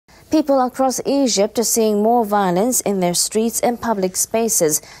People across Egypt are seeing more violence in their streets and public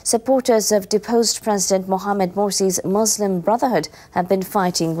spaces. Supporters of deposed President Mohamed Morsi's Muslim Brotherhood have been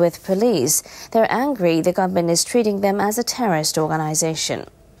fighting with police. They're angry the government is treating them as a terrorist organization.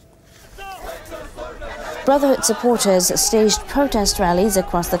 Brotherhood supporters staged protest rallies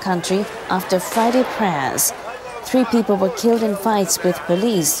across the country after Friday prayers. 3 people were killed in fights with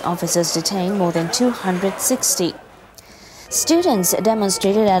police. Officers detained more than 260. Students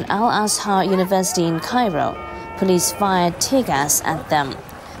demonstrated at Al-Azhar University in Cairo. Police fired tear gas at them.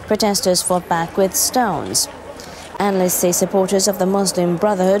 Protesters fought back with stones. Analysts say supporters of the Muslim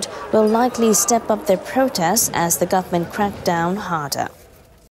Brotherhood will likely step up their protests as the government cracked down harder.